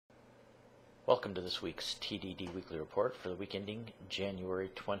Welcome to this week's TDD Weekly Report for the week ending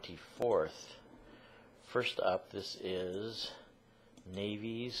January 24th. First up, this is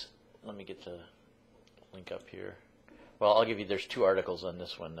Navy's, let me get the link up here. Well, I'll give you, there's two articles on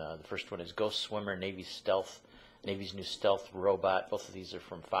this one. The first one is Ghost Swimmer, Navy's new stealth robot. Both of these are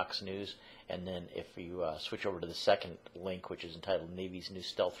from Fox News. And then if you switch over to the second link, which is entitled Navy's New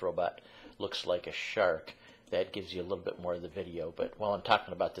Stealth Robot Looks Like a Shark, that gives you a little bit more of the video. But while I'm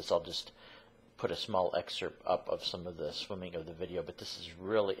talking about this, I'll just put a small excerpt up of some of the swimming of the video, but this is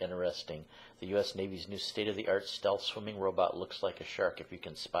really interesting. The U.S. Navy's new state-of-the-art stealth swimming robot looks like a shark if you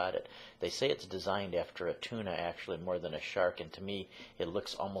can spot it. They say it's designed after a tuna, actually, more than a shark, and to me it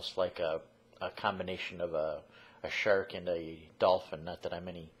looks almost like a combination of a shark and a dolphin. Not that I'm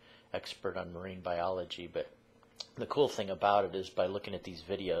any expert on marine biology, but the cool thing about it is by looking at these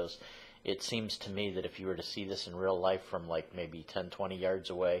videos, it seems to me that if you were to see this in real life from like maybe 10-20 yards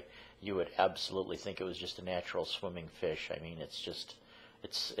away, you would absolutely think it was just a natural swimming fish. I mean,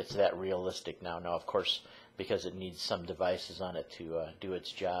 it's that realistic now. Now, of course, because it needs some devices on it to do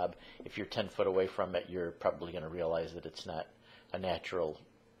its job, if you're 10 foot away from it, you're probably going to realize that it's not a natural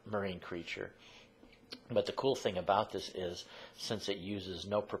marine creature. But the cool thing about this is, since it uses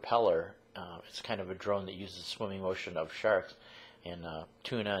no propeller, it's kind of a drone that uses the swimming motion of sharks and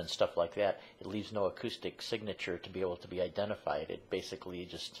tuna and stuff like that. It leaves no acoustic signature to be able to be identified. It basically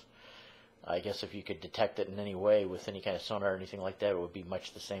just, I guess if you could detect it in any way with any kind of sonar or anything like that, it would be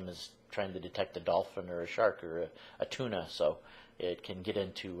much the same as trying to detect a dolphin or a shark or a tuna. So it can get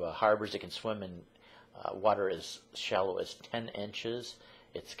into harbors. It can swim in water as shallow as 10 inches.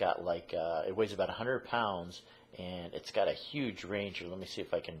 It's got like, it weighs about 100 pounds, and it's got a huge range. Let me see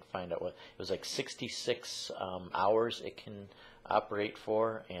if I can find out what, it was like 66 hours it can operate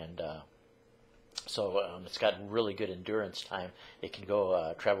for, and so it's got really good endurance time. It can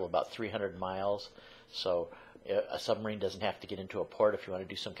go travel about 300 miles, so a submarine doesn't have to get into a port. If you want to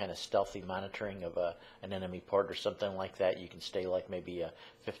do some kind of stealthy monitoring of an enemy port or something like that, you can stay like maybe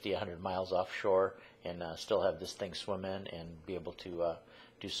 50, 100 miles offshore and still have this thing swim in and be able to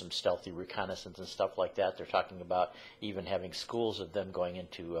do some stealthy reconnaissance and stuff like that. They're talking about even having schools of them going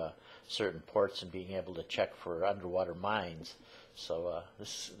into certain ports and being able to check for underwater mines. So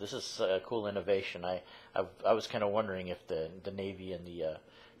this is a cool innovation. I was kind of wondering if the Navy and the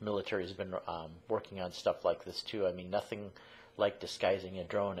military has been working on stuff like this too. I mean, nothing like disguising a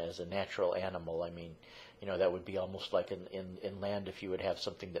drone as a natural animal. I mean, you know, that would be almost like in land if you would have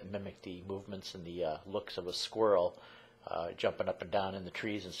something that mimicked the movements and the looks of a squirrel jumping up and down in the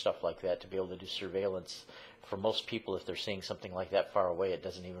trees and stuff like that to be able to do surveillance. For most people, if they're seeing something like that far away, it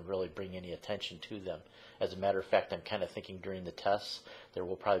doesn't even really bring any attention to them. As a matter of fact, I'm kind of thinking during the tests, there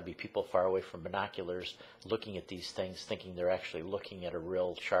will probably be people far away from binoculars looking at these things, thinking they're actually looking at a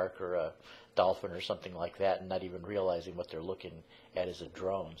real shark or a dolphin or something like that, and not even realizing what they're looking at is a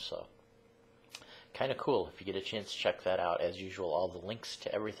drone. So kind of cool. If you get a chance, check that out. As usual, all the links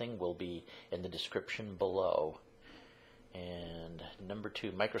to everything will be in the description below. And number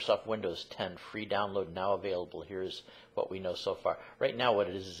 2, Microsoft Windows 10 free download now available. Here's what we know so far. Right now what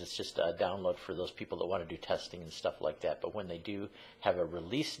it is it's just a download for those people that want to do testing and stuff like that. But when they do have a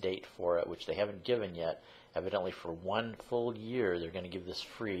release date for it, which they haven't given yet, evidently for 1 full year they're going to give this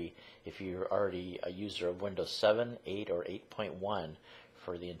free if you're already a user of Windows 7, 8, or 8.1.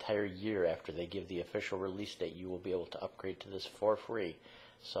 For the entire year after they give the official release date, you will be able to upgrade to this for free.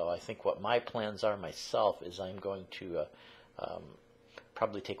 So I think what my plans are myself is I'm going to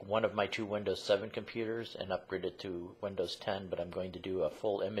probably take one of my 2 Windows 7 computers and upgrade it to Windows 10, but I'm going to do a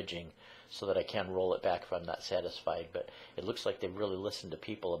full imaging so that I can roll it back if I'm not satisfied. But it looks like they've really listened to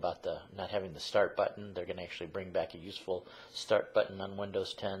people about the not having the start button. They're going to actually bring back a useful start button on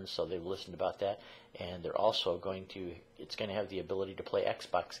Windows 10, so they've listened about that. And they're also going to, it's going to have the ability to play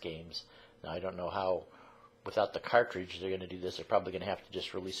Xbox games. Now I don't know how, without the cartridge they're going to do this. They're probably going to have to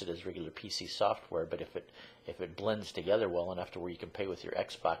just release it as regular PC software, but if it blends together well enough to where you can play with your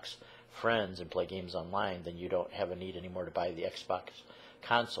Xbox friends and play games online, then you don't have a need anymore to buy the Xbox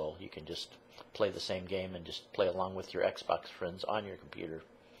console. You can just play the same game and just play along with your Xbox friends on your computer.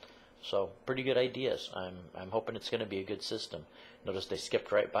 So pretty good ideas. I'm hoping it's going to be a good system. Notice they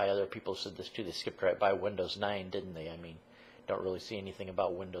skipped right by, other people said this too, they skipped right by Windows 9, didn't they? I mean, don't really see anything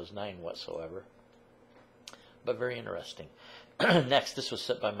about Windows 9 whatsoever. But very interesting. Next, this was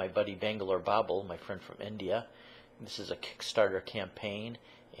sent by my buddy Bangalorebobbel, my friend from India. This is a Kickstarter campaign,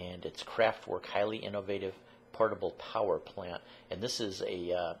 and it's Craftwork Highly Innovative portable power plant, and this is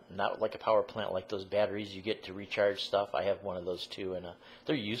a not like a power plant like those batteries you get to recharge stuff. I have one of those too, and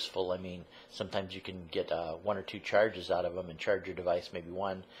they're useful. I mean, sometimes you can get 1 or 2 charges out of them and charge your device maybe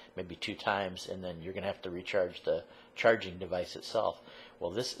 1, maybe 2 times, and then you're going to have to recharge the charging device itself. Well,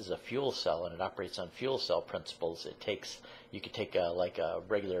 this is a fuel cell, and it operates on fuel cell principles. You could take like a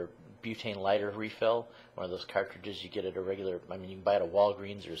regular butane lighter refill, one of those cartridges you get at a regular, I mean, you can buy it at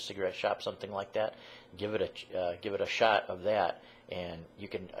Walgreens or a cigarette shop, something like that. Give it a shot of that, and you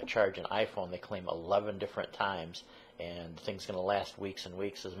can charge an iPhone, they claim, 11 different times, and the thing's going to last weeks and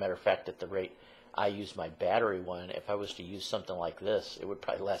weeks. As a matter of fact, at the rate I use my battery one, if I was to use something like this, it would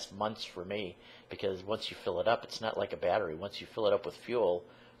probably last months for me, because once you fill it up, it's not like a battery. Once you fill it up with fuel,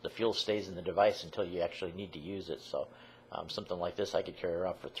 the fuel stays in the device until you actually need to use it. So something like this I could carry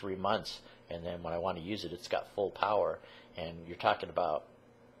around for 3 months, and then when I want to use it, it's got full power. And you're talking about,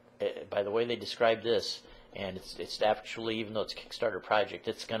 by the way they describe this, and it's actually, even though it's a Kickstarter project,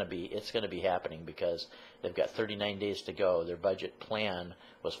 it's gonna be happening, because they've got 39 days to go. Their budget plan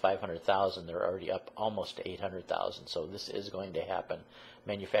was 500,000. They're already up almost to 800,000. So this is going to happen.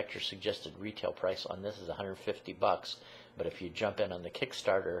 Manufacturer suggested retail price on this is $150, but if you jump in on the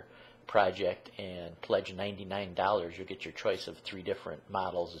Kickstarter project and pledge $99, you'll get your choice of 3 different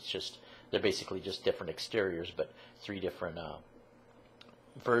models. It's just, they're basically just different exteriors, but 3 different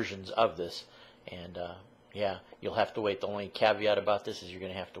versions of this. And yeah, you'll have to wait. The only caveat about this is you're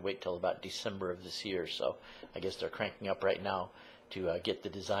going to have to wait till about December of this year. So I guess they're cranking up right now to get the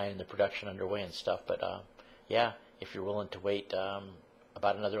design and the production underway and stuff. But yeah, if you're willing to wait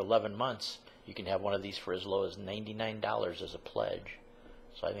about another 11 months, you can have one of these for as low as $99 as a pledge.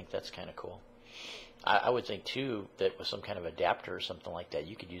 So I think that's kind of cool. I would think too that with some kind of adapter or something like that,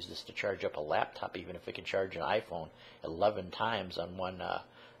 you could use this to charge up a laptop, even if it can charge an iPhone 11 times on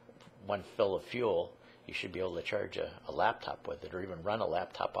one fill of fuel. You should be able to charge a laptop with it, or even run a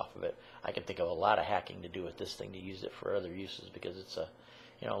laptop off of it. I can think of a lot of hacking to do with this thing to use it for other uses, because it's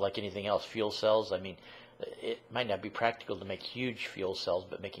like anything else, fuel cells. I mean, it might not be practical to make huge fuel cells,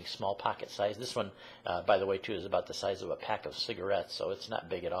 but making small pocket size. This one, by the way, too, is about the size of a pack of cigarettes, so it's not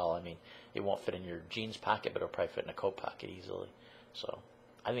big at all. I mean, it won't fit in your jeans pocket, but it'll probably fit in a coat pocket easily. So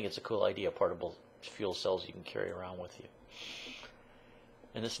I think it's a cool idea, portable fuel cells you can carry around with you.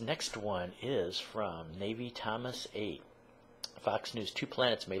 And this next one is from Navy Thomas 8. Fox News, 2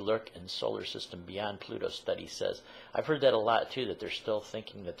 planets may lurk in solar system beyond Pluto, study says. I've heard that a lot too, that they're still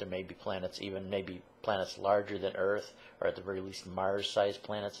thinking that there may be planets, even maybe planets larger than Earth, or at the very least Mars-sized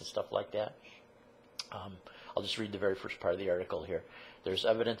planets and stuff like that. I'll just read the very first part of the article here. There's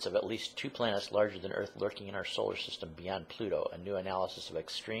evidence of at least 2 planets larger than Earth lurking in our solar system beyond Pluto. A new analysis of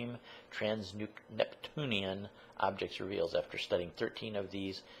extreme trans-Neptunian objects reveals, after studying 13 of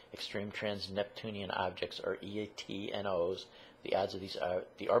these extreme trans-Neptunian objects, or ETNOs, the odds of these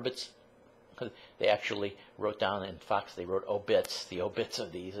the orbits. They actually wrote down in Fox, they wrote obits, the obits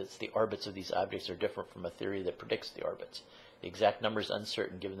of these. It's the orbits of these objects are different from a theory that predicts the orbits. The exact number is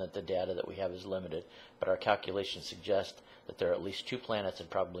uncertain, given that the data that we have is limited, but our calculations suggest that there are at least 2 planets, and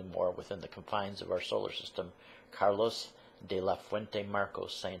probably more, within the confines of our solar system. Carlos de la Fuente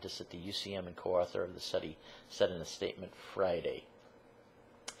Marcos, scientist at the UCM and co-author of the study, said in a statement Friday.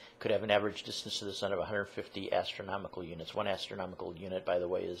 Could have an average distance to the sun of 150 astronomical units. 1 astronomical unit, by the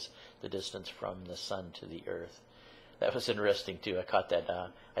way, is the distance from the sun to the Earth. That was interesting too. I caught that.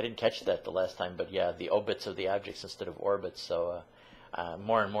 I didn't catch that the last time, but yeah, the obits of the objects instead of orbits. So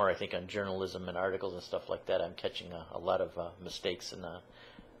more and more, I think, on journalism and articles and stuff like that, I'm catching a lot of mistakes and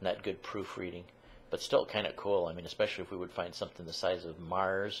not good proofreading. But still kind of cool. I mean, especially if we would find something the size of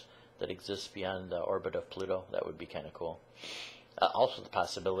Mars that exists beyond the orbit of Pluto, that would be kind of cool. Also the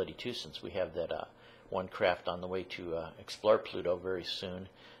possibility too, since we have that one craft on the way to explore Pluto very soon,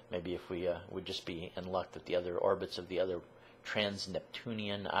 maybe if we would just be in luck that the other orbits of the other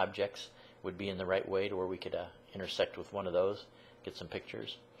trans-Neptunian objects would be in the right way to where we could intersect with one of those, get some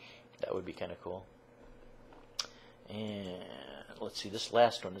pictures. That would be kind of cool. And let's see, this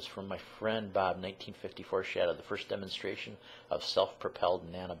last one is from my friend Bob, 1954 Shadow, the first demonstration of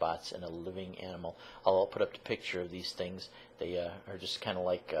self-propelled nanobots in a living animal. I'll put up the picture of these things. They are just kind of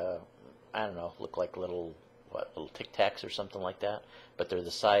like, I don't know, look like little Tic Tacs or something like that, but they're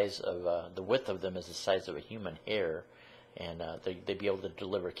the size of, the width of them is the size of a human hair, and they'd be able to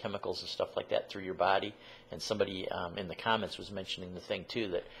deliver chemicals and stuff like that through your body. And somebody in the comments was mentioning the thing too,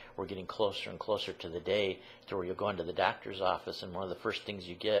 that we're getting closer and closer to the day to where you'll go into the doctor's office, and one of the first things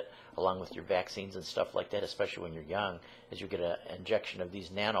you get, along with your vaccines and stuff like that, especially when you're young, is you get an injection of these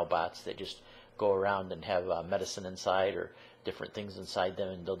nanobots that just go around and have medicine inside, or different things inside them,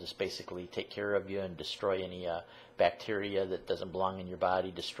 and they'll just basically take care of you and destroy any bacteria that doesn't belong in your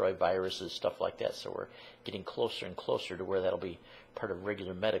body, destroy viruses, stuff like that. So we're getting closer and closer to where that'll be part of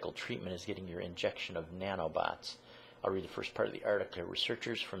regular medical treatment, is getting your injection of nanobots. I'll read the first part of the article.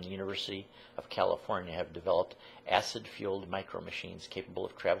 Researchers from the University of California have developed acid-fueled micro-machines capable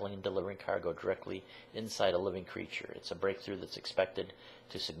of traveling and delivering cargo directly inside a living creature. It's a breakthrough that's expected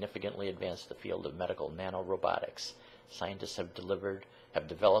to significantly advance the field of medical nanorobotics. Scientists have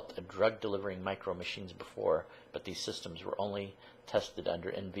developed drug-delivering micro-machines before, but these systems were only tested under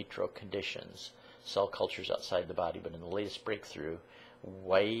in vitro conditions, cell cultures outside the body. But in the latest breakthrough,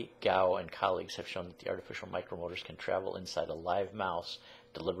 Wei Gao and colleagues have shown that the artificial micromotors can travel inside a live mouse,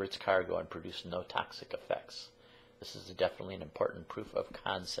 deliver its cargo, and produce no toxic effects. This is definitely an important proof of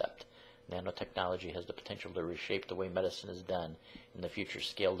concept. Nanotechnology has the potential to reshape the way medicine is done. In the future,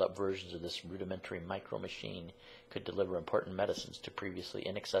 scaled-up versions of this rudimentary micro-machine could deliver important medicines to previously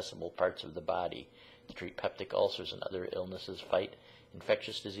inaccessible parts of the body, to treat peptic ulcers and other illnesses, fight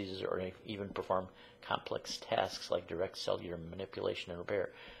infectious diseases, or even perform complex tasks like direct cellular manipulation and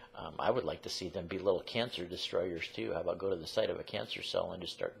repair. I would like to see them be little cancer destroyers too. How about go to the site of a cancer cell and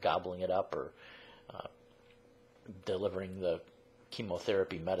just start gobbling it up, or delivering the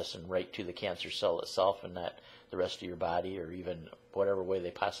chemotherapy medicine right to the cancer cell itself, and not the rest of your body, or even whatever way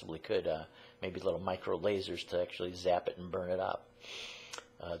they possibly could, maybe little micro lasers to actually zap it and burn it up.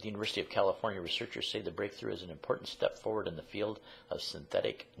 The University of California researchers say the breakthrough is an important step forward in the field of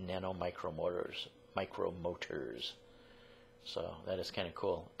synthetic nanomicromotors. So that is kind of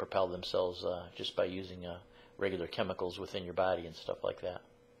cool. Propel themselves just by using regular chemicals within your body and stuff like that.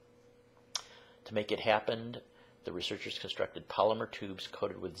 To make it happen, the researchers constructed polymer tubes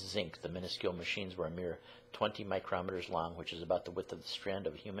coated with zinc. The minuscule machines were a mere 20 micrometers long, which is about the width of the strand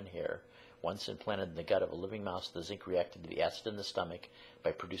of human hair. Once implanted in the gut of a living mouse, the zinc reacted to the acid in the stomach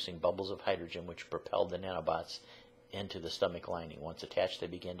by producing bubbles of hydrogen, which propelled the nanobots into the stomach lining. Once attached, they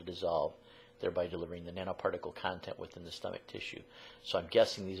began to dissolve, thereby delivering the nanoparticle content within the stomach tissue. So I'm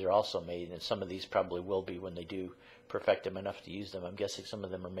guessing these are also made, and some of these probably will be when they do perfect them enough to use them. I'm guessing some of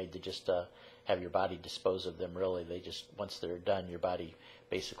them are made to just have your body dispose of them, really. They just, once they're done, your body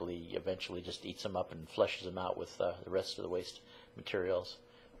basically eventually just eats them up and flushes them out with the rest of the waste materials.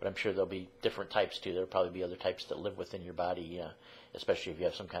 But I'm sure there'll be different types too. There'll probably be other types that live within your body, especially if you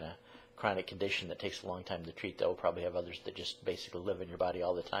have some kind of chronic condition that takes a long time to treat. They'll probably have others that just basically live in your body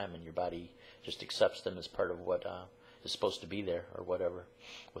all the time, and your body just accepts them as part of what is supposed to be there, or whatever,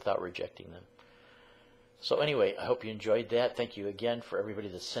 without rejecting them. So anyway, I hope you enjoyed that. Thank you again for everybody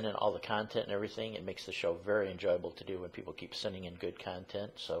that's sending all the content and everything. It makes the show very enjoyable to do when people keep sending in good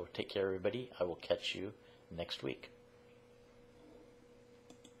content. So take care, everybody. I will catch you next week.